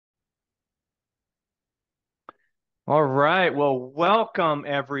All right. Well, welcome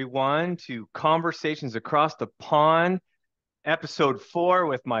everyone to Conversations Across the Pond, episode 4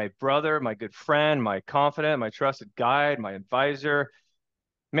 with my brother, my good friend, my confidant, my trusted guide, my advisor.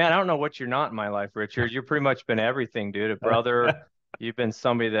 Man, I don't know what you're not in my life, Richard. You've pretty much been everything, dude. A brother. You've been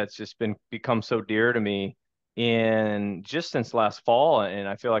somebody that's just been become so dear to me in just since last fall, and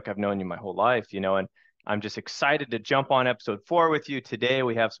I feel like I've known you my whole life, and I'm just excited to jump on episode 4 with you today.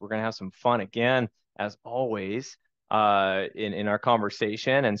 We're gonna have some fun again, as always, in our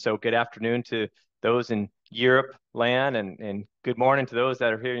conversation. And so, good afternoon to those in Europe land, and good morning to those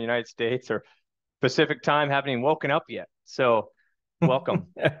that are here in the United States or Pacific time, haven't even woken up yet. So, welcome,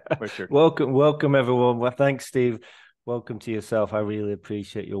 Richard. Welcome everyone. Well, thanks, Steve. Welcome to yourself. I really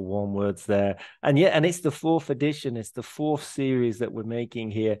appreciate your warm words there. And it's the fourth edition. It's the fourth series that we're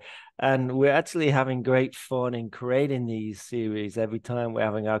making here. And we're actually having great fun in creating these series every time we're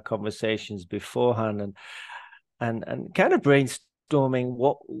having our conversations beforehand and kind of brainstorming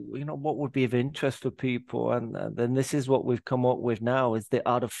what would be of interest for people. And then this is what we've come up with now is the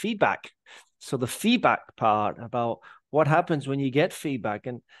art of feedback. So the feedback part about what happens when you get feedback.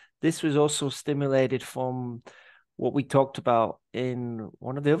 And this was also stimulated from what we talked about in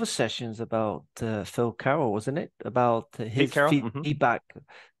one of the other sessions about Phil Carroll, wasn't it? About Pete his Carroll. feedback,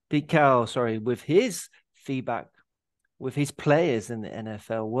 Pete Carroll, sorry, with his feedback with his players in the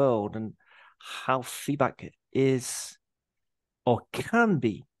NFL world and how feedback is or can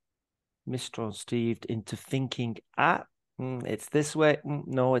be misconceived into thinking, it's this way.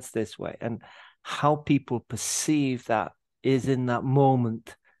 No, it's this way. And how people perceive that is in that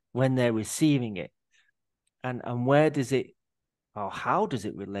moment when they're receiving it. And where does it, or how does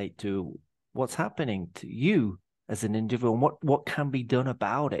it relate to what's happening to you as an individual, and what can be done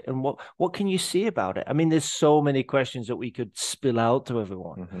about it, and what can you see about it? I mean, there's so many questions that we could spill out to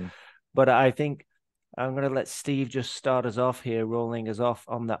everyone, Hmm. but I think I'm going to let Steve just start us off here, rolling us off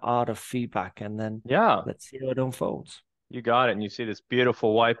on the art of feedback, and then Yeah, let's see how it unfolds. you got it. And you see this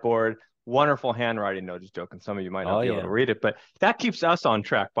beautiful whiteboard, wonderful handwriting. No, just joking. Some of you might not Oh be able to yeah. read it, but that keeps us on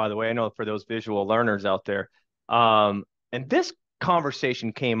track, by the way. I know for those visual learners out there. And this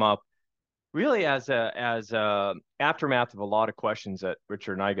conversation came up really as a aftermath of a lot of questions that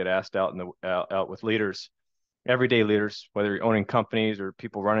Richard and I get asked out in the out with leaders, everyday leaders, whether you're owning companies or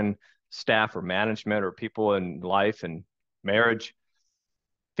people running staff or management or people in life and marriage.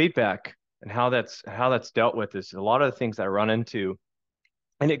 Feedback and how that's dealt with is a lot of the things I run into,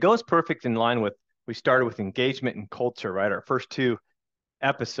 and it goes perfect in line with we started with engagement and culture, right? Our first two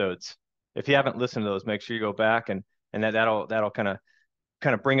episodes. If you haven't listened to those, make sure you go back and that'll kind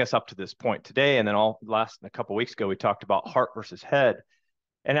of bring us up to this point today. And then all last a couple of weeks ago we talked about heart versus head,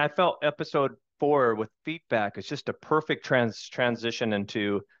 and I felt episode 4 with feedback is just a perfect transition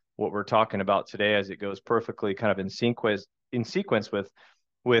into what we're talking about today, as it goes perfectly kind of in sequence with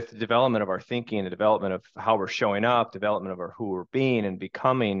the development of our thinking, the development of how we're showing up, development of our who we're being and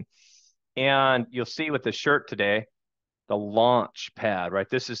becoming. And you'll see with the shirt today, the launch pad, right?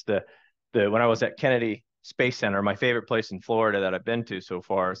 This is the when I was at Kennedy Space Center, my favorite place in Florida that I've been to so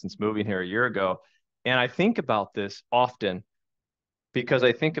far since moving here a year ago. And I think about this often because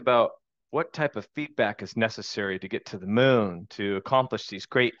I think about what type of feedback is necessary to get to the moon, to accomplish these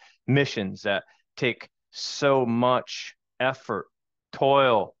great missions that take so much effort,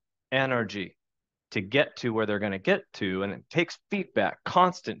 toil, energy to get to where they're going to get to. And it takes feedback,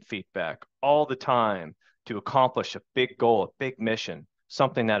 constant feedback all the time to accomplish a big goal, a big mission,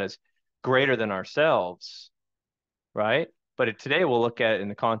 something that is greater than ourselves, right? But today we'll look at it in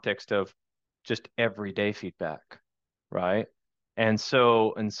the context of just everyday feedback, right? And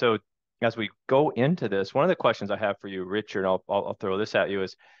so as we go into this, one of the questions I have for you, Richard, I'll throw this at you,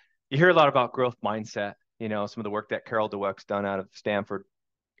 is you hear a lot about growth mindset, some of the work that Carol Dweck's done out of Stanford,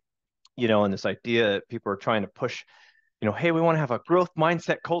 and this idea that people are trying to push, hey, we want to have a growth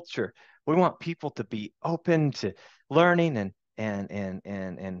mindset culture. We want people to be open to learning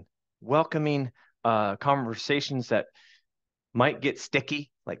and welcoming conversations that might get sticky,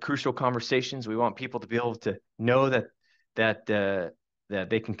 like crucial conversations. We want people to be able to know that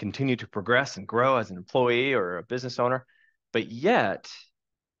they can continue to progress and grow as an employee or a business owner. But yet,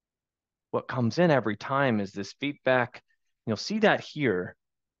 what comes in every time is this feedback. You'll see that here.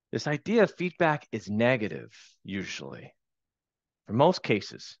 This idea of feedback is negative, usually, for most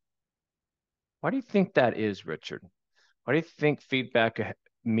cases. Why do you think that is, Richard? Why do you think feedback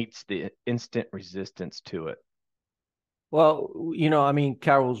meets the instant resistance to it? Well, I mean,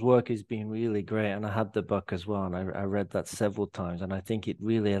 Carol's work has been really great, and I had the book as well, and I read that several times, and I think it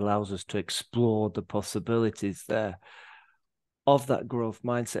really allows us to explore the possibilities there of that growth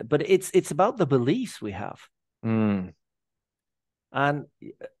mindset. But it's about the beliefs we have. Mm, And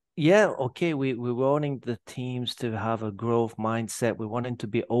yeah, okay, we're wanting the teams to have a growth mindset. We're wanting to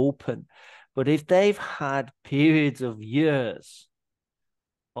be open. But if they've had periods of years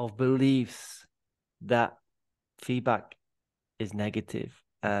of beliefs that feedback is negative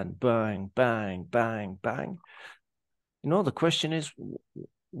and bang, bang, bang, bang, the question is,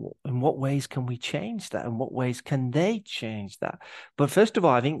 in what ways can we change that? In what ways can they change that? But first of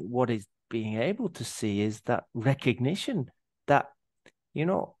all, I think what is being able to see is that recognition that,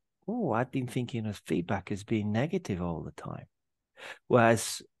 oh, I've been thinking of feedback as being negative all the time.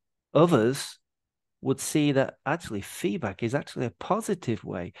 Whereas others would see that actually feedback is actually a positive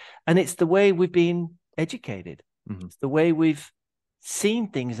way. And it's the way we've been educated. mhm. It's the way we've seen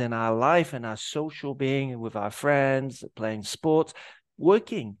things in our life and our social being with our friends, playing sports,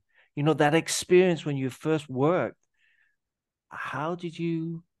 working. That experience when you first worked, how did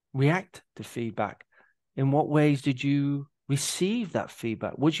you react to feedback? In what ways did you receive that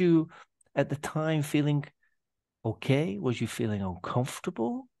feedback? Was you at the time feeling okay? Was you feeling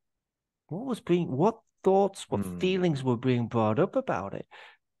uncomfortable? What thoughts, what Mm, feelings were being brought up about it?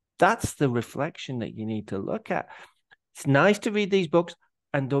 That's the reflection that you need to look at. It's nice to read these books.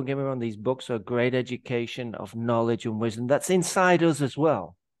 And don't get me wrong, these books are great education of knowledge and wisdom. That's inside us as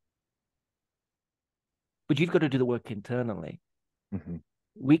well. But you've got to do the work internally. mhm.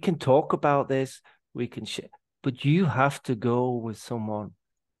 We can talk about this, we can share, but you have to go with someone,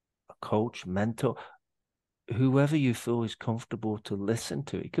 a coach, mentor, whoever you feel is comfortable to listen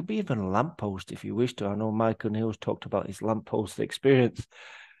to. It could be even a lamppost if you wish to. I know Michael Neal's talked about his lamppost experience.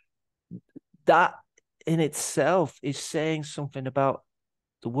 That in itself is saying something about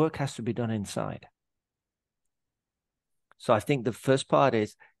the work has to be done inside. So I think the first part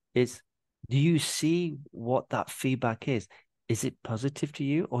is do you see what that feedback is? Is it positive to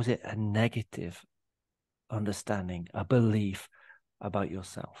you or is it a negative understanding, a belief about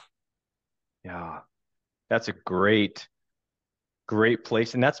yourself? Yeah, that's a great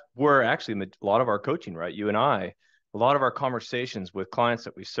place. And that's where actually a lot of our coaching, right? You and I, a lot of our conversations with clients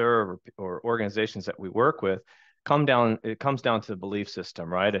that we serve or organizations that we work with it comes down to the belief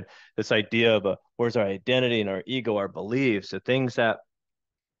system, right? And this idea of where's our identity and our ego, our beliefs, the things that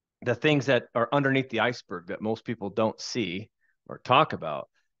are underneath the iceberg that most people don't see or talk about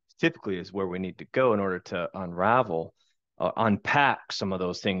typically is where we need to go in order to unpack some of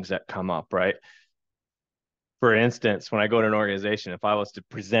those things that come up, right? For instance, when I go to an organization, if I was to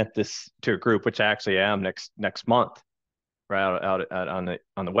present this to a group, which I actually am next month, right out on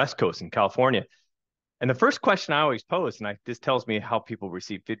the West Coast in California, and the first question I always pose, and this tells me how people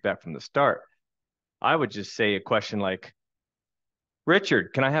receive feedback from the start, I would just say a question like,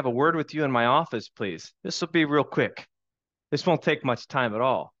 "Richard, can I have a word with you in my office, please? This will be real quick. This won't take much time at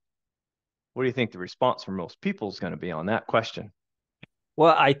all." What do you think the response from most people is going to be on that question?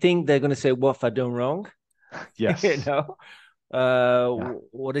 Well, I think they're going to say, "What have I done wrong?" you Yes. know, Yeah.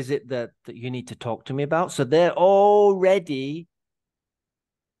 what is it that you need to talk to me about? So they're already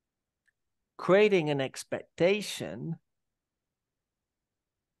creating an expectation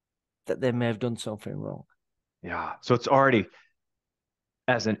that they may have done something wrong. Yeah. So it's already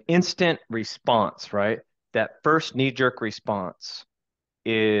as an instant response, right? That first knee-jerk response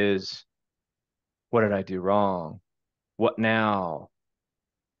is, what did I do wrong? What now?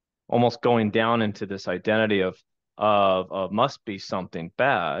 Almost going down into this identity of must be something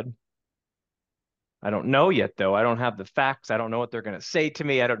bad. I don't know yet though. I don't have the facts. I don't know what they're going to say to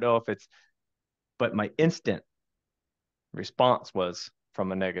me. I don't know if it's, but my instant response was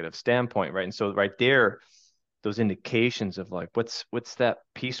from a negative standpoint, right? And so right there, those indications of like what's that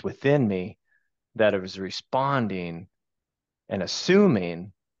piece within me that is responding and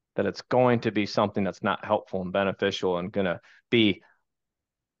assuming that it's going to be something that's not helpful and beneficial and going to be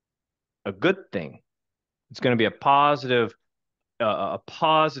a good thing. It's going to be a positive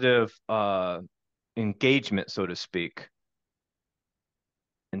engagement, so to speak.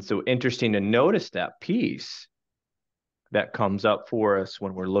 And so interesting to notice that piece that comes up for us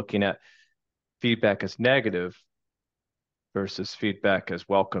when we're looking at feedback as negative versus feedback as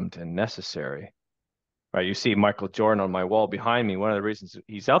welcomed and necessary. Right? You see Michael Jordan on my wall behind me. One of the reasons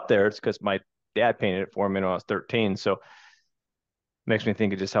he's up there is because my dad painted it for me when I was 13. So it makes me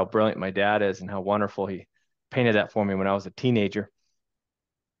think of just how brilliant my dad is and how wonderful he painted that for me when I was a teenager.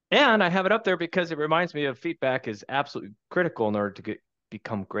 And I have it up there because it reminds me of feedback is absolutely critical in order to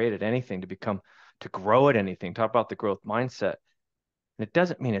become great at anything, to grow at anything. Talk about the growth mindset. And it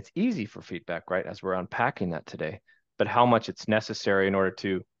doesn't mean it's easy for feedback, right? As we're unpacking that today, but how much it's necessary in order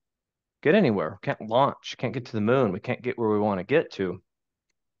to get anywhere. We can't launch, can't get to the moon. We can't get where we want to get to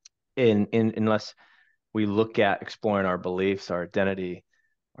unless we look at exploring our beliefs, our identity,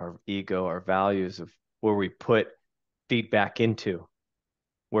 our ego, our values of where we put feedback into,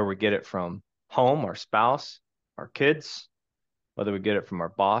 where we get it from home, our spouse, our kids, whether we get it from our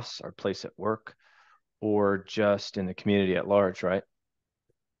boss, our place at work, or just in the community at large, right?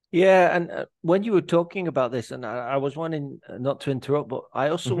 Yeah, and when you were talking about this, and I was wanting not to interrupt, but I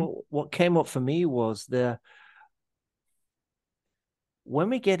Mm-hmm. also what came up for me was when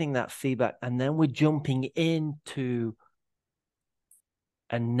we're getting that feedback and then we're jumping into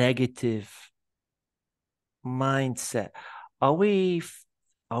a negative mindset, are we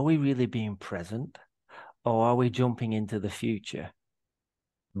are we really being present, or are we jumping into the future?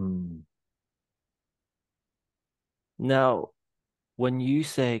 Mm. Now, when you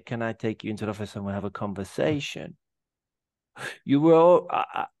say, "Can I take you into the office and we have a conversation?" You were,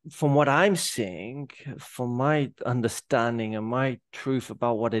 from what I'm seeing, from my understanding and my truth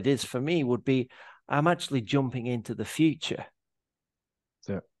about what it is for me, would be I'm actually jumping into the future.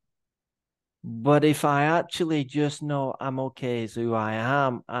 So, But if I actually just know I'm okay as who I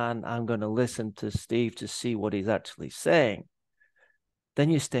am and I'm going to listen to Steve to see what he's actually saying, then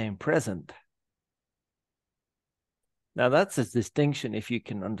you're staying present. Now, that's a distinction if you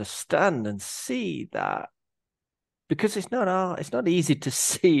can understand and see that, because it's not easy to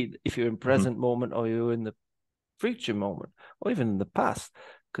see if you're in mhm. present moment or you're in the future moment or even in the past,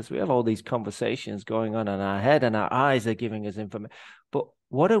 because we have all these conversations going on in our head and our eyes are giving us information. But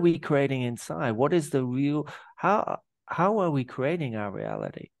what are we creating inside? What is the real, how are we creating our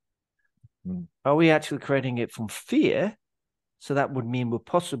reality? Mm. Are we actually creating it from fear? So that would mean we're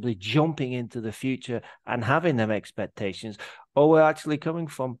possibly jumping into the future and having them expectations, or we're actually coming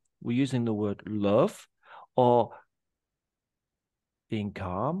from, we're using the word love, or being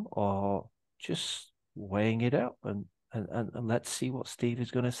calm, or just weighing it up and let's see what Steve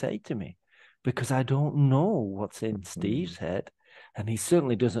is going to say to me, because I don't know what's in Mm. Steve's head and he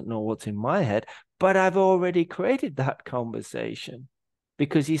certainly doesn't know what's in my head, but I've already created that conversation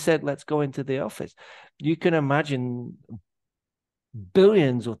because he said let's go into the office. You can imagine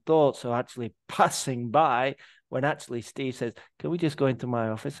billions of thoughts are actually passing by when actually Steve says, can we just go into my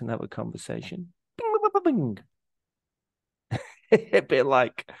office and have a conversation? Bing, bing, bing, bing. It'd be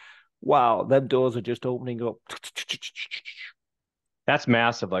like, wow, them doors are just opening up. That's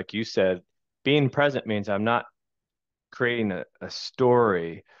massive. Like you said, being present means I'm not creating a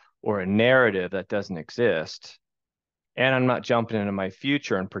story or a narrative that doesn't exist. And I'm not jumping into my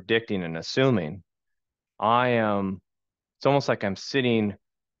future and predicting and assuming. I am, it's almost like I'm sitting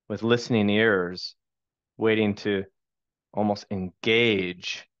with listening ears, waiting to almost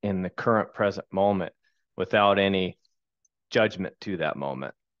engage in the current present moment without any judgment to that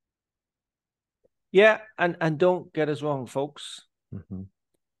moment. Yeah, and don't get us wrong, folks. Mhm.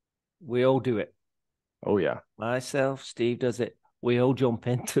 We all do it. Oh, yeah. Myself, Steve does it. We all jump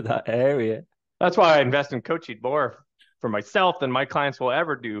into that area. That's why I invest in coaching more for myself than my clients will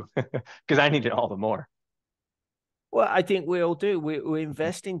ever do because I need it all the more. Well, I think we all do. We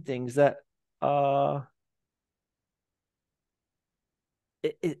invest in things that are.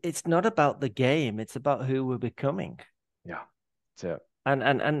 It's not about the game. It's about who we're becoming. Yeah. That's it.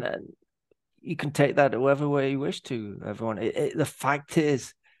 And you can take that whatever way you wish to, everyone. The fact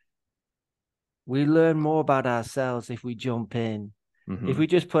is, we learn more about ourselves if we jump in. If Hmm. we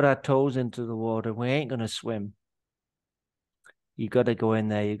just put our toes into the water, we ain't gonna swim. You got to go in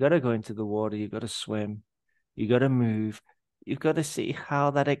there. You got to go into the water. You got to swim. You got to move. You've got to see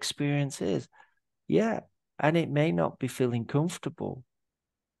how that experience is. Yeah, and it may not be feeling comfortable,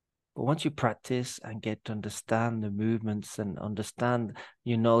 but once you practice and get to understand the movements and understand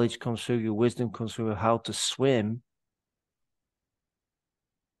your knowledge comes through, your wisdom comes through how to swim,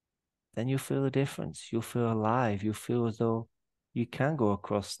 then you'll feel a difference. You'll feel alive. You'll feel as though you can go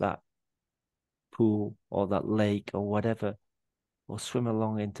across that pool or that lake or whatever, or swim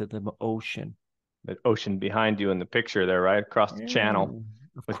along into the ocean. The ocean behind you in the picture there, right across the channel Mm,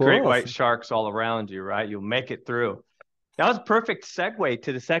 of with great white course. sharks all around you, right? You'll make it through. That was a perfect segue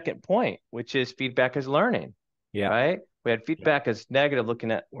to the second point, which is feedback is learning, Yeah. right? We had Yeah. feedback as negative,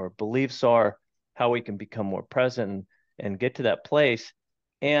 looking at where beliefs are, how we can become more present and get to that place.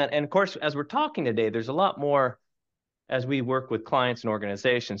 And of course, as we're talking today, there's a lot more as we work with clients and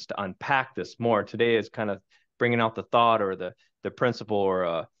organizations to unpack this more. Today is kind of bringing out the thought or the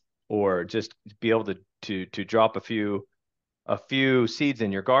principle or just be able to drop a few seeds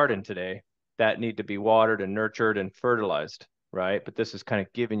in your garden today that need to be watered and nurtured and fertilized, right? But this is kind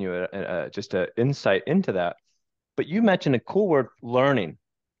of giving you just an insight into that. But you mentioned a cool word, learning,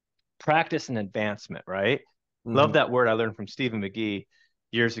 practice, and advancement, right? Love Mhm. that word I learned from Stephen McGee.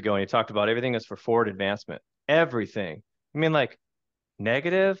 years ago, and he talked about everything is for forward advancement. Everything. I mean, like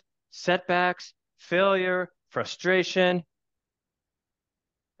negative, setbacks, failure, frustration,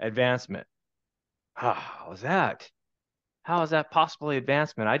 advancement. How is that? How is that possibly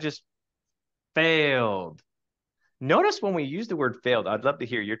advancement? I just failed. Notice when we use the word failed, I'd love to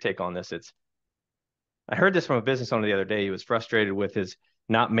hear your take on this. I heard this from a business owner the other day. He was frustrated with his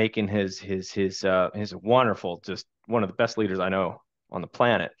not making his wonderful, just one of the best leaders I know on the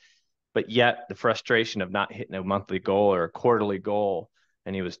planet, but yet the frustration of not hitting a monthly goal or a quarterly goal.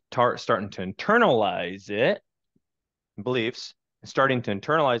 And he was starting to internalize it, beliefs, and starting to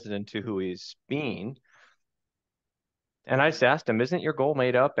internalize it into who he's being. And I just asked him, isn't your goal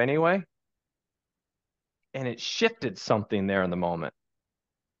made up anyway? And it shifted something there in the moment.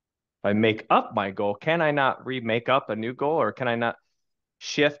 If I make up my goal, can I not remake up a new goal, or can I not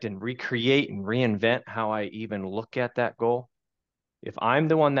shift and recreate and reinvent how I even look at that goal? If I'm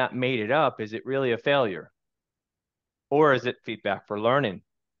the one that made it up, is it really a failure? Or is it feedback for learning?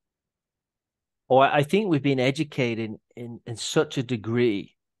 Or I think we've been educated in such a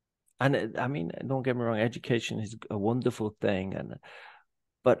degree. And I mean, don't get me wrong, education is a wonderful thing.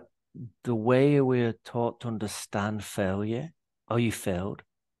 But the way we're taught to understand failure, oh, you failed.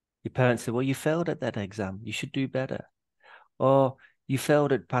 Your parents say, well, you failed at that exam. You should do better. Or you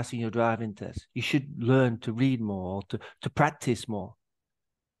failed at passing your driving test. You should learn to read more, or to practice more.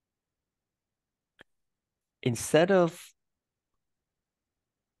 Instead of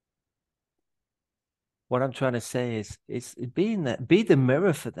what I'm trying to say is being that, be the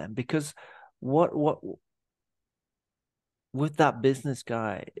mirror for them. Because what with that business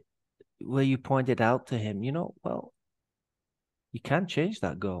guy, where you pointed out to him, well, you can change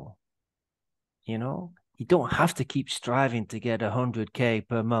that goal. You don't have to keep striving to get 100K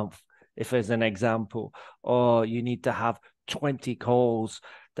per month, if as an example, or you need to have 20 calls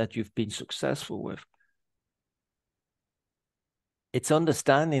that you've been successful with. It's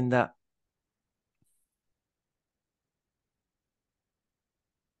understanding that,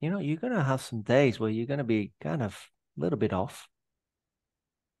 you're going to have some days where you're going to be kind of a little bit off.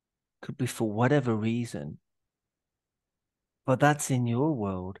 Could be for whatever reason, but that's in your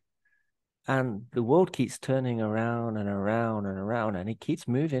world. And the world keeps turning around and around and around, and it keeps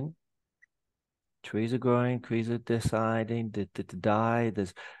moving. Trees are growing, trees are deciding to die.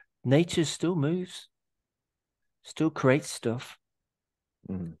 Nature still moves, still creates stuff.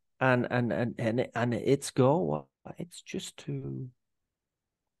 Mm-hmm. And its goal, it's just to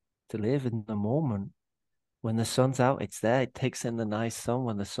live in the moment. When the sun's out, it's there. It takes in the nice sun.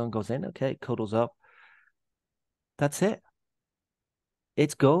 When the sun goes in, okay, it cuddles up. That's it.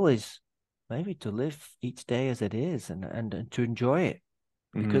 Its goal is maybe to live each day as it is, and to enjoy it.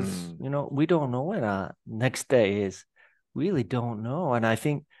 Because, Mm. we don't know when our next day is. Really don't know. And I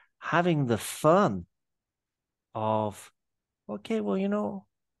think having the fun of, okay, well,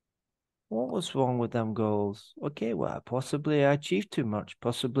 what was wrong with them goals? Okay, well, possibly I achieved too much.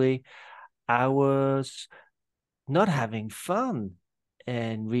 Possibly I was not having fun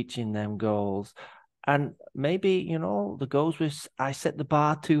in reaching them goals. And maybe, the goals was I set the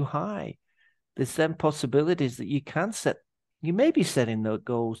bar too high. There's then possibilities that you may be setting the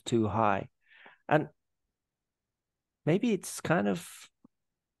goals too high. And maybe it's kind of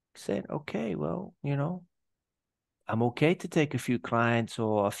saying, okay, well, I'm okay to take a few clients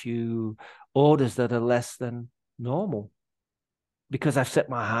or a few orders that are less than normal because I've set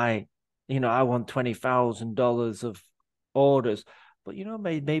my high. I want $20,000 of orders, but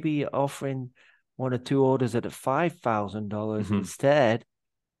maybe offering one or two orders at $5,000 Mm-hmm. instead.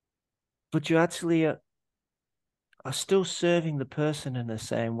 But you actually are still serving the person in the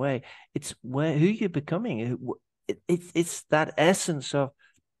same way. It's who you're becoming. It's that essence of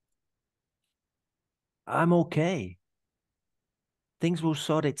I'm okay. Things will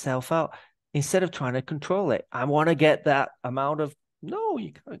sort itself out instead of trying to control it. I want to get that amount of, no,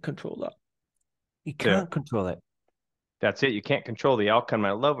 you can't control that. You Yeah, can't control it. that's it. You can't control the outcome.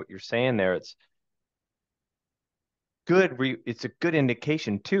 I love what you're saying there. It's good. It's a good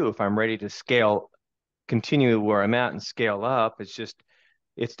indication too. If I'm ready to scale, continue where I'm at and scale up,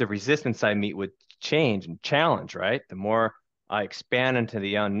 it's the resistance I meet with change and challenge, right? The more I expand into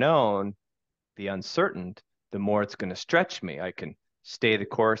the unknown, the uncertain, the more it's going to stretch me. I can stay the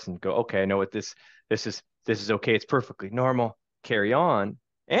course and go, okay, I know what this is okay. It's perfectly normal. Carry on.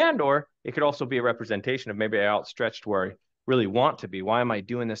 And or it could also be a representation of maybe I outstretched where I really want to be. Why am I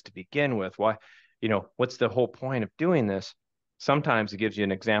doing this to begin with? Why, what's the whole point of doing this? Sometimes it gives you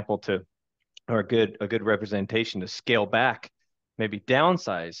an example to or a good representation to scale back, maybe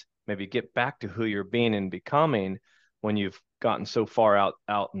downsize, maybe get back to who you're being and becoming when you've gotten so far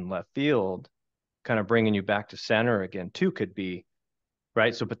out in left field, kind of bringing you back to center again too could be,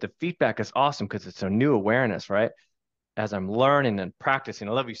 right? So, but the feedback is awesome because it's a new awareness, right? As I'm learning and practicing,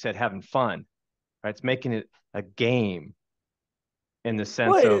 I love you said having fun, right? It's making it a game in the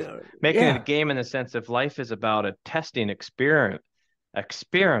sense of Well, making it a yeah. game in the sense of life is about a testing experiment,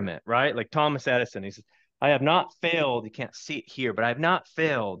 right? Like Thomas Edison, he says, I have not failed. You can't see it here, but I have not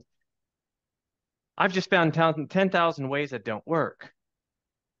failed. I've just found 10,000 ways that don't work.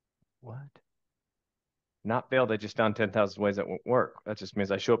 What? Not failed. I just found 10,000 ways that won't work. That just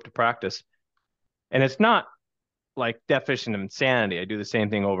means I show up to practice. And it's not like definition of insanity. I do the same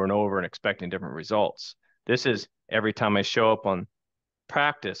thing over and over and expecting different results. This is every time I show up on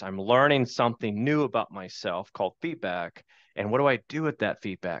practice, I'm learning something new about myself called feedback. And what do I do with that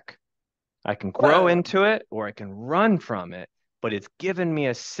feedback? I can grow Well, into it or I can run from it, but it's given me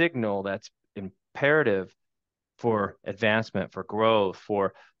a signal that's imperative for advancement, for growth,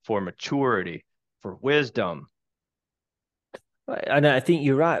 for maturity, for wisdom. and I think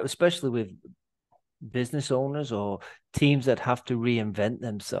you're right, especially with business owners or teams that have to reinvent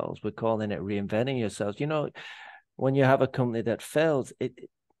themselves. We're calling it reinventing yourselves. When you have a company that fails, it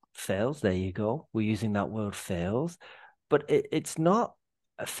fails. There you go. We're using that word fails, but it's not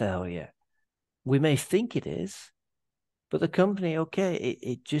a failure. We may think it is, but the company, okay,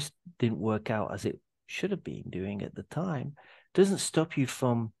 it just didn't work out as it should have been doing at the time. Doesn't stop you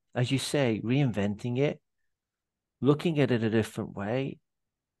from, as you say, reinventing it, looking at it a different way.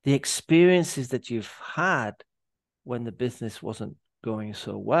 The experiences that you've had when the business wasn't going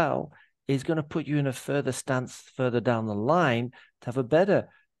so well is going to put you in a further stance further down the line to have a better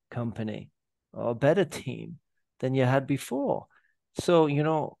company or a better team than you had before. So,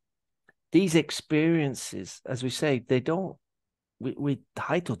 these experiences, as we say, they don't, we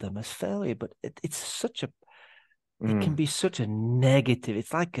title them as failure, but it can Mm, be such a negative.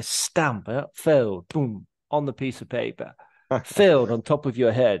 It's like a stamp, failed, boom, on the piece of paper, failed on top of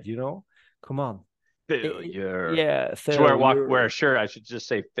your head. Come on. failure. Yeah, Should wear failure. a shirt. I should just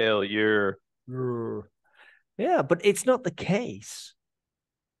say failure. Yeah, but it's not the case.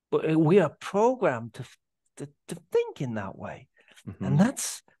 But we are programmed to think in that way, and Hmm.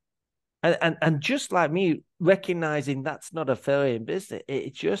 that's and just like me recognizing that's not a failure in business,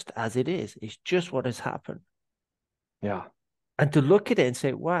 it's just as it is. It's just what has happened, Yeah. and to look at it and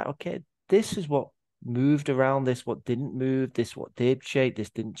say, "Wow, okay, this is what moved around. This what didn't move. This what did shake. This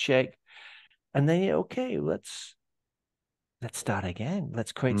didn't shake." And then, yeah, okay, let's start again.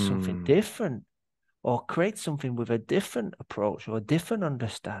 Let's create something Mm, different, or create something with a different approach or a different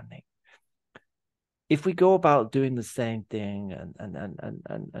understanding. If we go about doing the same thing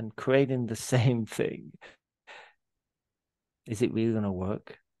and creating the same thing, is it really going to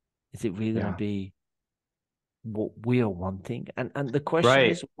work? Is it really going to yeah. be what we are wanting? And the question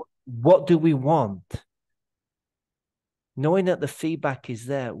Right. is, what do we want? Knowing that the feedback is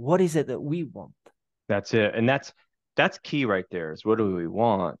there, what is it that we want? That's it. And that's key right there is what do we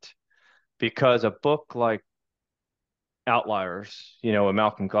want? Because a book like Outliers, when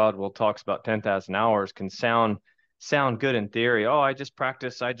Malcolm Gladwell talks about 10,000 hours can sound good in theory. Oh, I just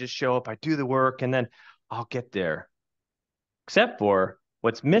practice, I just show up, I do the work, and then I'll get there. Except for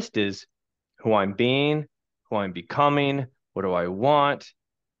what's missed is who I'm being, who I'm becoming, what do I want?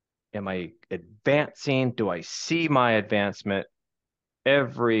 Am I advancing? Do I see my advancement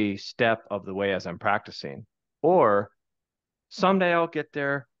every step of the way as I'm practicing? Or someday I'll get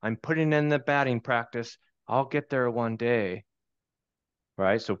there. I'm putting in the batting practice. I'll get there one day,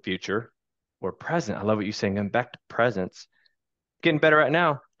 right? So future or present. I love what you're saying. I'm back to presence. Getting better right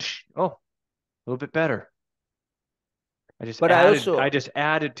now. Oh, a little bit better. But I I also, just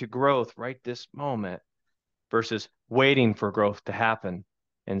added to growth right this moment versus waiting for growth to happen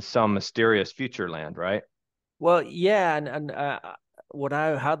in some mysterious future land, right? well, yeah, what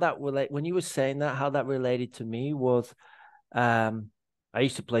I how that relate when you were saying that, how that related to me was, um, I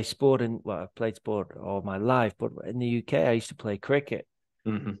used to play sport and well, I played sport all my life, but in the UK, I used to play cricket,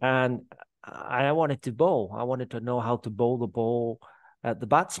 Hmm. and I wanted to bowl. I wanted to know how to bowl the ball at the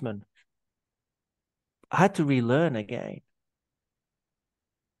batsman. I had to relearn again.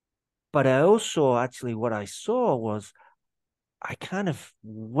 But I also actually what I saw was I kind of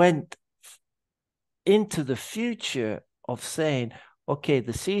went into the future of saying, okay,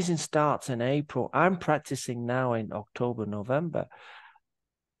 the season starts in April. I'm practicing now in October, November.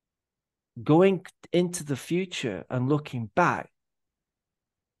 Going into the future and looking back,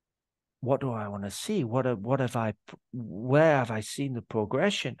 what do I want to see? Where have I seen the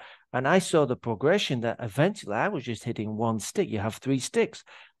progression? And I saw the progression that eventually I was just hitting one stick. You have three sticks.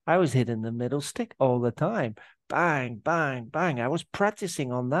 I was hitting the middle stick all the time. bang, bang, bang. I was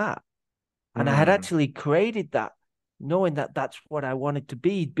practicing on that. And I had Mm. actually created that, knowing that that's what I wanted to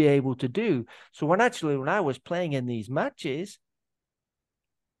be able to do. So when I was playing in these matches,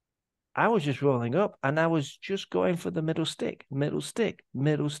 I was just rolling up and I was just going for the middle stick, middle stick,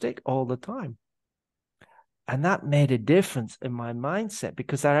 middle stick all the time. And that made a difference in my mindset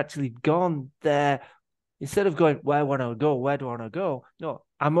because I'd actually gone there. Instead of going, where want to go? Where do I want to go? No,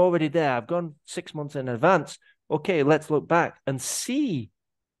 I'm already there. I've gone 6 months in advance. Okay, let's look back and see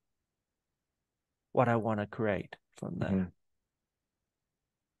what I want to create from Mm-hmm. there.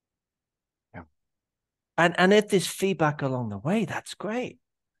 Yeah. And if there's feedback along the way, that's great.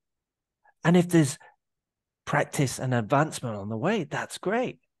 And if there's practice and advancement on the way, that's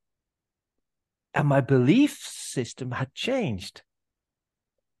great. And my belief system had changed.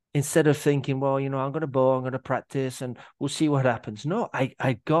 Instead of thinking, well, I'm going to bowl, I'm going to practice, and we'll see what happens. No,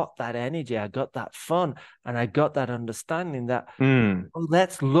 I got that energy, I got that fun, and I got that understanding that, Mm. well,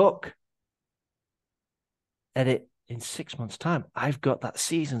 let's look at it in 6 months' time. I've got that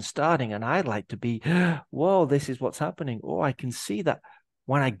season starting, and I'd like to be, whoa, this is what's happening. Oh, I can see that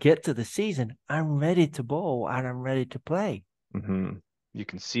when I get to the season, I'm ready to bowl and I'm ready to play. Mm-hmm. You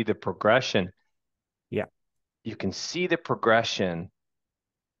can see the progression. Yeah. You can see the progression.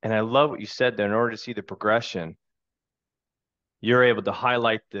 And I love what you said there. In order to see the progression, you're able to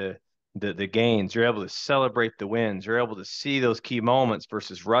highlight the gains. You're able to celebrate the wins. You're able to see those key moments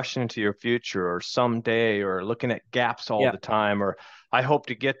versus rushing into your future or someday or looking at gaps all Yeah. the time or I hope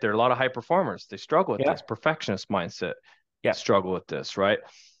to get there. A lot of high performers, they struggle with Yeah. this. Perfectionist mindset Yeah. struggle with this, right?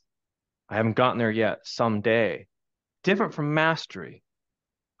 I haven't gotten there yet. Someday. Different from mastery.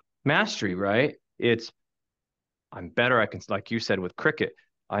 Mastery, right? It's I'm better. I can, like you said with cricket,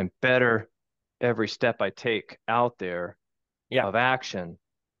 I'm better every step I take out there Yeah. of action,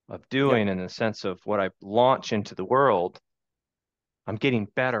 of Yeah. doing in the sense of what I launch into the world. I'm getting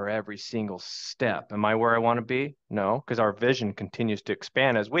better every single step. Am I where I want to be? No, because our vision continues to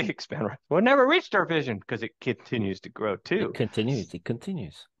expand as we expand. Right? We've never reached our vision because it continues to grow It too. continues. It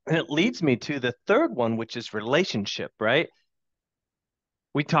continues. And it leads me to the third one, which is relationship, right?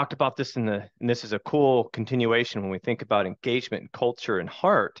 We talked about this and this is a cool continuation when we think about engagement and culture and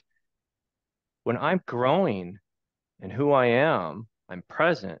heart. When I'm growing in who I am, I'm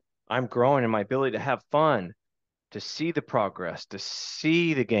present, I'm growing in my ability to have fun, to see the progress, to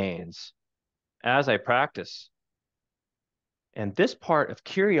see the gains as I practice. And this part of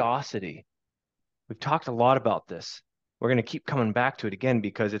curiosity, we've talked a lot about this. We're going to keep coming back to it again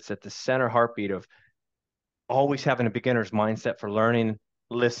because it's at the center heartbeat of always having a beginner's mindset for learning,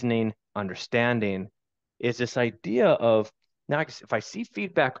 listening, understanding. Is this idea of now if I see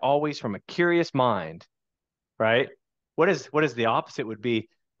feedback always from a curious mind, right? What is the opposite would be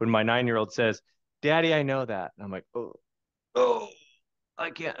when my 9-year-old says, "Daddy, I know that." And I'm like, oh,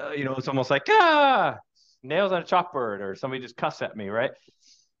 I can't, it's almost like, nails on a chalkboard or somebody just cuss at me, right?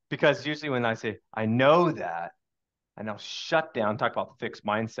 Because usually when I say, I know that, I now shut down, talk about the fixed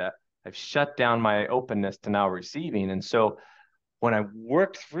mindset. I've shut down my openness to now receiving. And so when I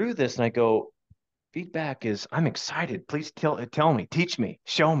work through this and I go, feedback is, I'm excited. Please tell me, teach me,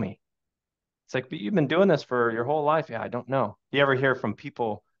 show me. It's like, but you've been doing this for your whole life. Yeah, I don't know. You ever hear from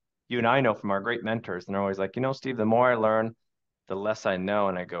people you and I know from our great mentors, and they're always like, Steve, the more I learn, the less I know.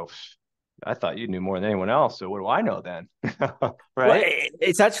 And I go, I thought you knew more than anyone else. So what do I know then? Well, Right?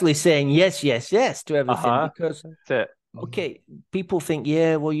 it's actually saying yes, yes, yes to everything Uh-huh. because, That's it. okay, people think,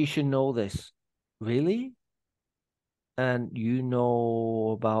 yeah, well, you should know this. Really? And you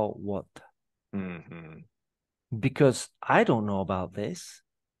know about what? Mm-hmm. Because I don't know about this.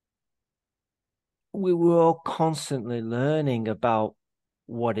 We were all constantly learning about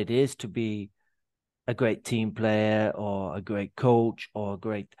what it is to be a great team player or a great coach or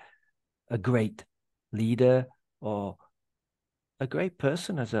a great leader or a great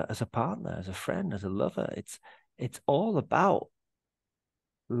person as a partner, as a friend, as a lover. It's all about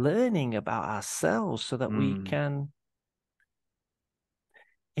learning about ourselves so that we Mm. can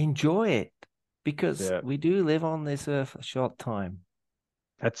enjoy it That's because it. we do live on this earth a short time.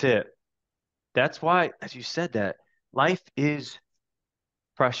 That's it. That's why, as you said that, life is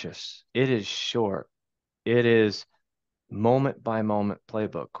precious. It is short. It is moment by moment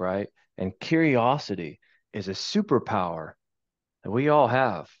playbook, right? And curiosity is a superpower that we all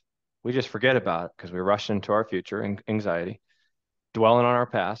have. We just forget about it because we rush into our future and anxiety, dwelling on our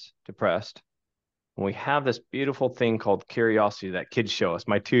past, depressed. And we have this beautiful thing called curiosity that kids show us.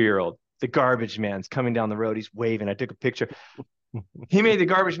 My 2-year-old, the garbage man's coming down the road. He's waving. I took a picture. He made the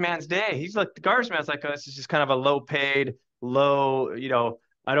garbage man's day. He's like, the garbage man's like, oh, this is just kind of a low paid, low,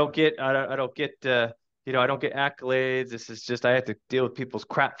 I don't get I don't get accolades. This is just, I have to deal with people's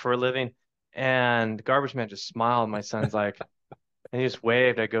crap for a living. And the garbage man just smiled. My son's like, and he just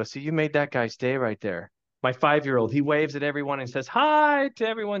waved. I go, see, you made that guy's day right there. My 5-year-old, he waves at everyone and says hi to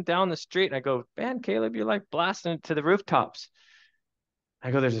everyone down the street. And I go, man, Caleb, you're like blasting it to the rooftops.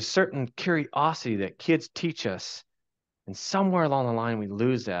 I go, there's a certain curiosity that kids teach us. And somewhere along the line, we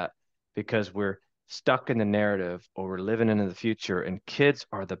lose that because we're stuck in the narrative or we're living into the future. And kids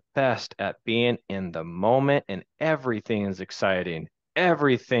are the best at being in the moment, and everything is exciting.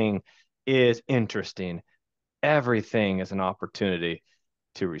 Everything is interesting. Everything is an opportunity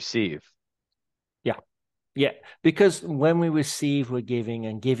to receive. Yeah. Yeah. Because when we receive, we're giving,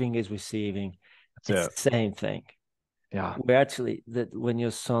 and giving is receiving. That's It's it. the same thing. Yeah. We're actually that when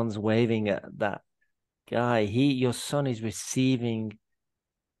your son's waving at that guy, your son is receiving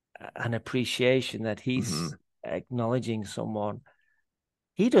an appreciation that Hmm. he's acknowledging someone.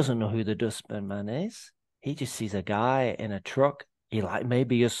 He doesn't know who the dustbin man is. He just sees a guy in a truck.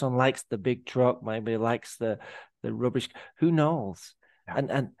 Maybe your son likes the big truck, maybe he likes the rubbish. Who knows? Yeah.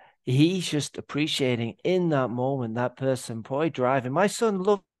 And he's just appreciating in that moment that person, boy, driving. My son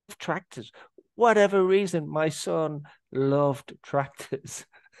loved tractors. Whatever reason, my son loved tractors.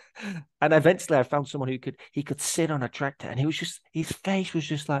 And eventually I found someone he could sit on a tractor, and he was just his face was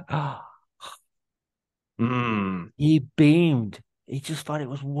just like, oh, Mm. he beamed. He just thought it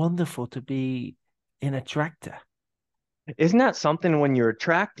was wonderful to be in a tractor. Isn't that something when you're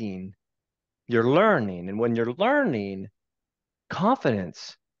attracting, you're learning, and when you're learning,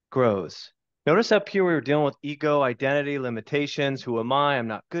 confidence grows. Notice up here we were dealing with ego, identity, limitations. Who am I? I'm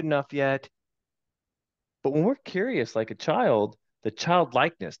not good enough yet. But when we're curious like a child, the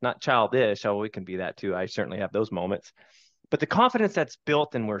childlikeness, not childish, oh, we can be that too. I certainly have those moments. But the confidence that's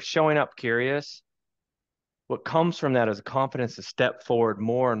built and we're showing up curious, what comes from that is a confidence to step forward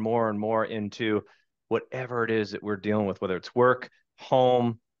more and more and more into whatever it is that we're dealing with, whether it's work,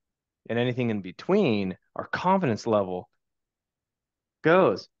 home, and anything in between. Our confidence level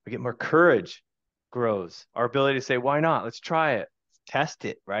goes. We get more courage grows. Our ability to say, why not? Let's try it. Test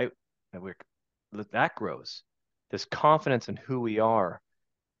it, right? And that grows. This confidence in who we are,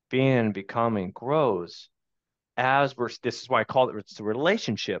 being and becoming grows as this is why I call it's a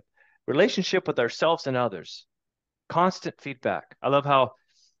relationship with ourselves and others. Constant feedback. I love how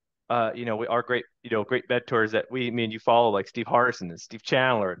our great mentors that me and you follow, like Steve Harrison and Steve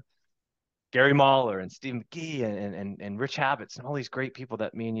Chandler, Gary Mahler and Steve McGee and Rich Habits and all these great people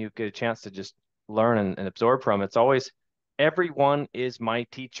that me and you get a chance to just learn and absorb from. It's always everyone is my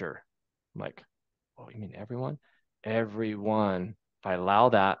teacher. I'm like, oh, you mean everyone? Everyone. If I allow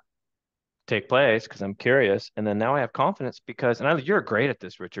that to take place because I'm curious, and then now I have confidence because, and you're great at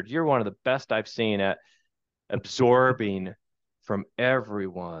this, Richard. You're one of the best I've seen at absorbing from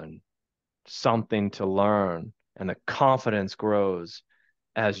everyone something to learn, and the confidence grows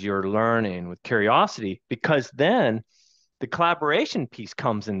as you're learning with curiosity because then the collaboration piece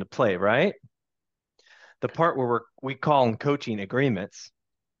comes into play, right? The part where we call in coaching agreements.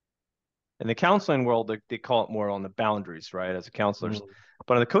 In the counseling world, they call it more on the boundaries, right, as a counselors. Mm.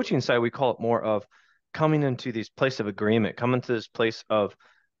 But on the coaching side, we call it more of coming into this place of agreement, coming to this place of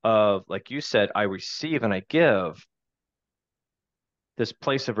like you said, I receive and I give, this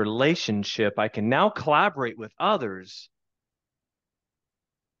place of relationship. I can now collaborate with others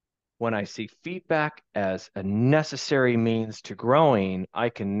when I see feedback as a necessary means to growing. I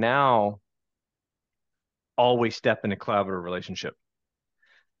can now always step in a collaborative relationship.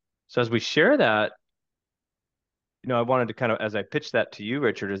 So as we share that, I wanted to kind of, as I pitched that to you,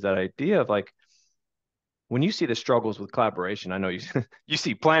 Richard, is that idea of like, when you see the struggles with collaboration, I know you you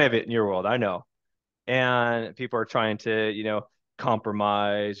see plenty of it in your world, I know. And people are trying to,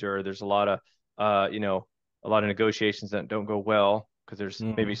 compromise, or there's a lot of negotiations that don't go well because there's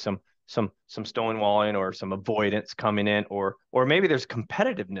maybe Mm. some stonewalling or some avoidance coming in, or maybe there's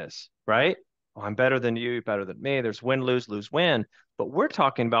competitiveness, right? Oh, I'm better than you, better than me. There's win, lose, lose, win. But we're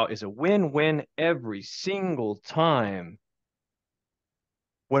talking about is a win-win every single time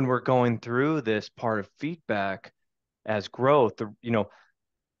when we're going through this part of feedback as growth,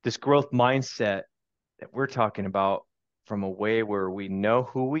 this growth mindset that we're talking about from a way where we know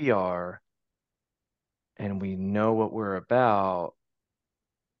who we are and we know what we're about.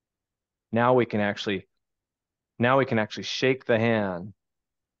 Now we can actually now we can actually shake the hand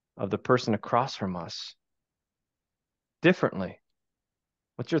of the person across from us differently.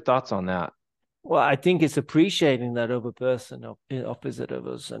 What's your thoughts on that? Well, I think it's appreciating that other person opposite of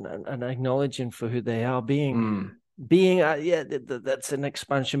us, and acknowledging for who they are, Mm, yeah, that's an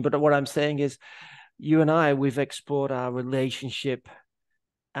expansion. But what I'm saying is, you and I, we've explored our relationship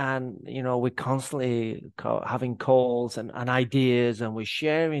And we're constantly having calls and ideas, and we're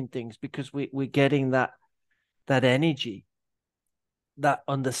sharing things because we're getting that energy, that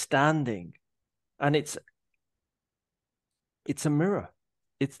understanding. And it's a mirror.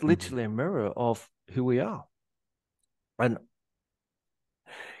 It's Mhm. literally a mirror of who we are. And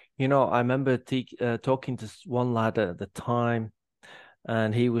I remember talking to one lad at the time,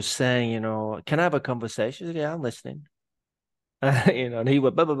 and he was saying, can I have a conversation? I said, yeah, I'm listening. And he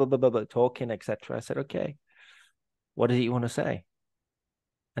went blah, blah, blah, blah, blah, blah, talking, etc. I said, okay, what is it you want to say?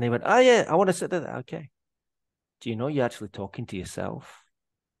 And he went, oh yeah, I want to say that. Okay. Do you know you're actually talking to yourself?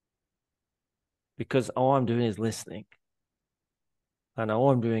 Because all I'm doing is listening. And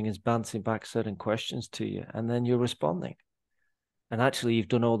all I'm doing is bouncing back certain questions to you, and then you're responding. And actually, you've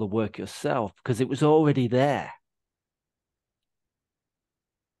done all the work yourself because it was already there.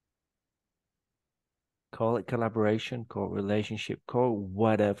 Call it collaboration, call it relationship, call it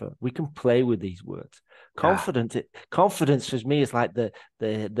whatever. We can play with these words. Yeah. Confidence for me is like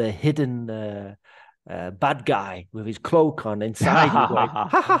the hidden bad guy with his cloak on inside you, going, ha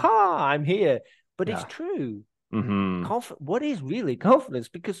ha ha, I'm here. But it's Yeah. true. Hmm. What is really confidence?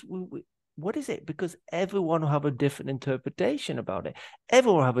 Because what is it? Because everyone will have a different interpretation about it.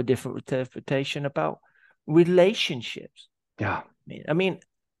 Everyone will have a different interpretation about relationships. Yeah. I mean,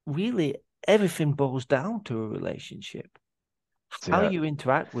 really, everything boils down to a relationship. That's How it. you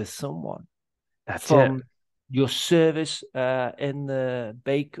interact with someone, That's it. from your service in the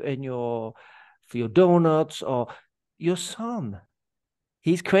bake in your for your donuts, or your son.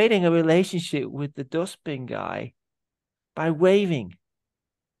 He's creating a relationship with the dustbin guy by waving.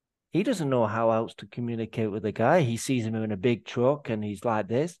 He doesn't know how else to communicate with the guy. He sees him in a big truck and he's like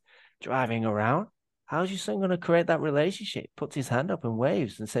this, driving around. How's your son going to create that relationship? Puts his hand up and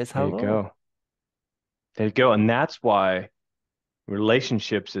waves and says There you hello. go. There you go. And that's why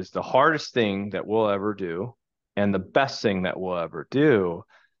relationships is the hardest thing that we'll ever do and the best thing that we'll ever do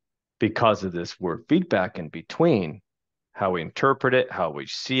because of this word feedback in between, how we interpret it, how we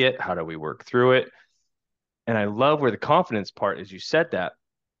see it, how do we work through it. And I love where the confidence part is. You said that.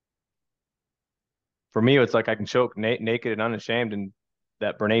 For me, it's like I can show up naked and unashamed, and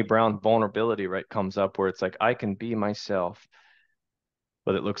that Brene Brown vulnerability, right, comes up where it's like I can be myself,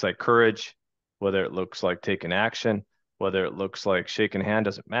 whether it looks like courage, whether it looks like taking action, whether it looks like shaking a hand,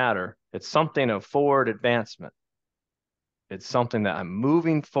 doesn't matter. It's something of forward advancement. It's something that I'm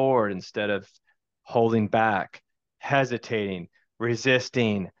moving forward instead of holding back, hesitating,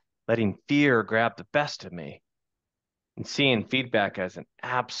 resisting, letting fear grab the best of me, and seeing feedback as an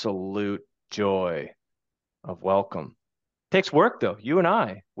absolute joy of welcome. Takes work though. You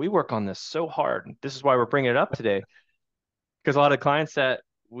and we work on this so hard. This is why we're bringing it up today, because a lot of clients that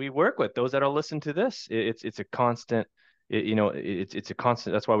we work with, those that are listening to this, it's a constant. It's a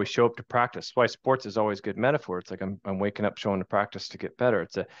constant. That's why we show up to practice. That's why sports is always a good metaphor. It's like I'm waking up, showing to practice to get better.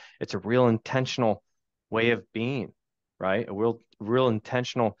 It's a real intentional way of being, right? A real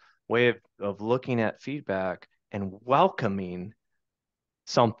intentional way of looking at feedback and welcoming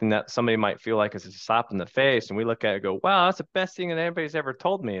something that somebody might feel like is a slap in the face, and we look at it and go, wow, that's the best thing that anybody's ever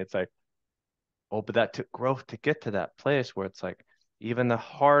told me. It's like, oh, but that took growth to get to that place where it's like, even the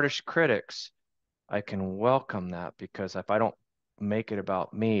hardest critics, I can welcome that, because if I don't make it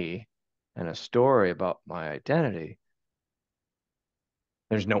about me and a story about my identity,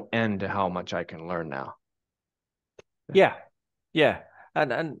 there's no end to how much I can learn now. Yeah, yeah,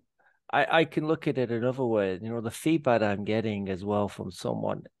 and I can look at it another way. The feedback I'm getting as well from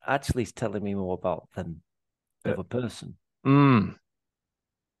someone actually is telling me more about them, the Uh, other person, mm,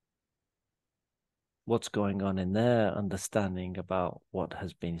 what's going on in their understanding about what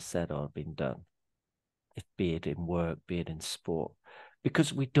has been said or been done, if be it in work, be it in sport,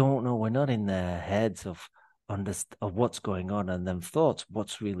 because we don't know. We're not in their heads of what's going on and them thoughts,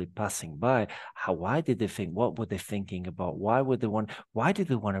 what's really passing by. Why did they think? What were they thinking about? Why did they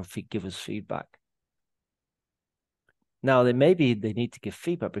want to give us feedback? Now, they need to give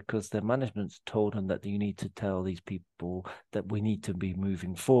feedback because their management's told them that you need to tell these people that we need to be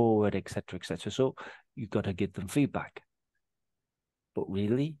moving forward, etc., etc. So you've got to give them feedback. But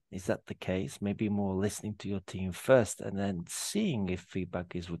really, is that the case? Maybe more listening to your team first and then seeing if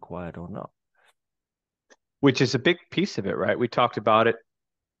feedback is required or not. which is a big piece of it, right? We talked about it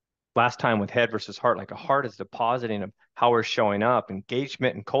last time with head versus heart. Like a heart is depositing of how we're showing up,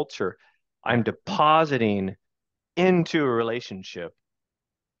 engagement and culture. I'm Yeah. depositing into a relationship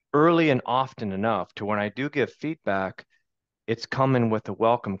early and often enough to when I do give feedback, it's coming with a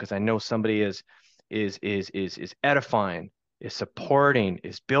welcome, because I know somebody is edifying, is supporting,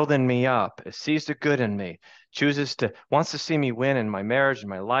 is building me up, sees the good in me. wants to see me win in my marriage and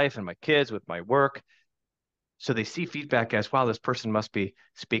my life and my kids with my work. So they see feedback as, wow, this person must be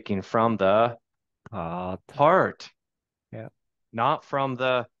speaking from the Heart. heart, Yeah. not from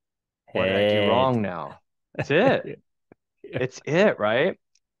the what did I do Head. wrong now? That's it. Yeah. Yeah. It's it, right?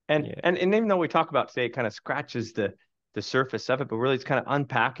 And Yeah. and and even though we talk about today, it kind of scratches the surface of it, but really it's kind of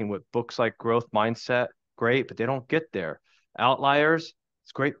unpacking what books like Growth Mindset, great, but they don't get there. Outliers,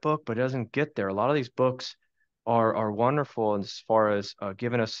 it's a great book, but it doesn't get there. A lot of these books are wonderful as far as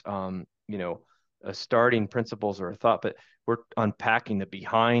giving us starting principles or a thought, but we're unpacking the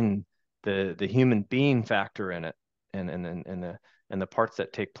behind the human being factor in it and the parts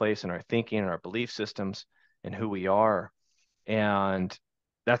that take place in our thinking and our belief systems and who we are. And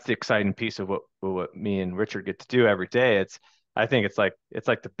that's the exciting piece of what me and Richard get to do every day. I think it's like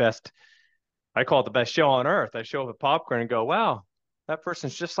the best. I call it the best show on earth. I show up at popcorn and go, wow, that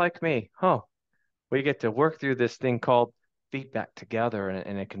person's just like me. Oh, we get to work through this thing called feedback together,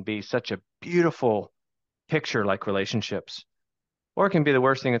 and it can be such a beautiful picture like relationships, or it can be the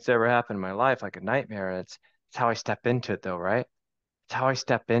worst thing that's ever happened in my life, like a nightmare. It's how I step into it, though, right? It's how I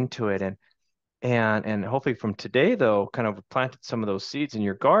step into it, and hopefully from today, though, kind of planted some of those seeds in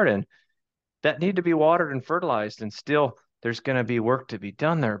your garden that need to be watered and fertilized, and still there's going to be work to be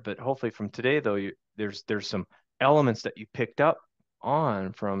done there. But hopefully from today, though, there's some elements that you picked up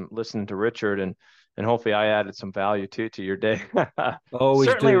on from listening to Richard, and hopefully I added some value too to your day. Always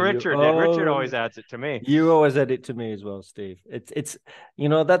Certainly do. You Richard did. Richard always always adds it to me. you always add it to me as well, Steve. It's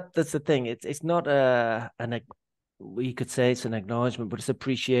that's the thing. It's not we could say it's an acknowledgement, but it's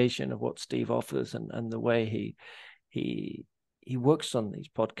appreciation of what Steve offers and the way he he works on these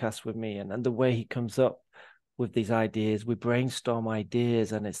podcasts with me and the way he comes up with these ideas. We brainstorm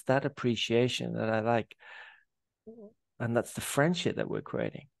ideas, and it's that appreciation that I like. And that's the friendship that we're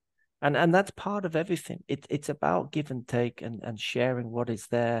creating. And that's part of everything. It's about give and take and sharing what is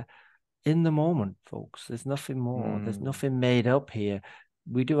there in the moment, folks. There's nothing more. There's Mm, nothing made up here.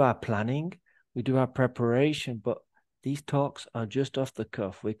 We do our planning, we do our preparation, but these talks are just off the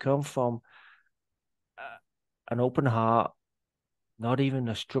cuff. We come from an open heart, not even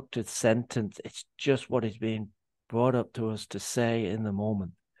a structured sentence. It's just what is being brought up to us to say in the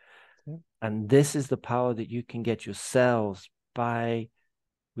moment. And this is the power that you can get yourselves by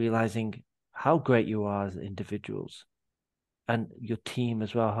realizing how great you are as individuals and your team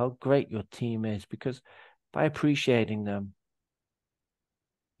as well, how great your team is, because by appreciating them,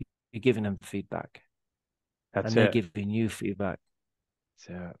 you're giving them feedback that's and they're it. giving you feedback.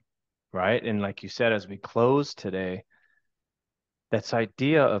 That's it. Right. And like you said, as we close today, that's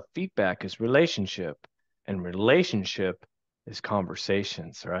idea of feedback is relationship, and relationship is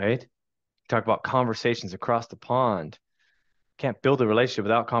conversations, right? Talk about conversations across the pond. Can't build a relationship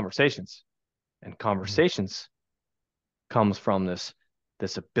without conversations. And Mhm. conversations comes from this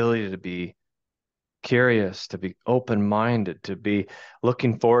ability to be curious, to be open-minded, to be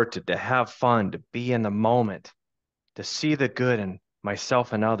looking forward to have fun, to be in the moment, to see the good in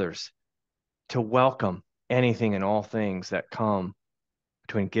myself and others, to welcome anything and all things that come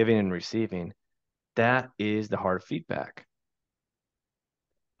between giving and receiving. That is the heart of feedback.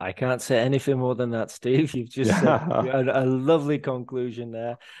 I can't say anything more than that, Steve. You've just said Yeah. a lovely conclusion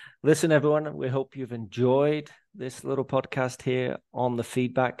there. Listen, everyone, we hope you've enjoyed this little podcast here on the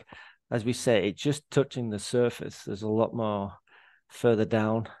feedback. As we say, it's just touching the surface. There's a lot more further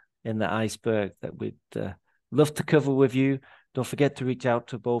down in the iceberg that we'd love to cover with you. Don't forget to reach out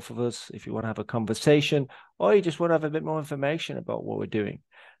to both of us if you want to have a conversation or you just want to have a bit more information about what we're doing.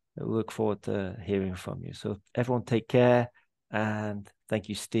 We look forward to hearing from you. So, everyone, take care. And thank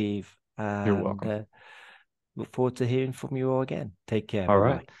you, Steve. You're And welcome. look forward to hearing from you all again. Take care. All Bye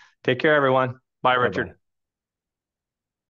right. bye. Take care, everyone. Bye, Bye Richard. bye.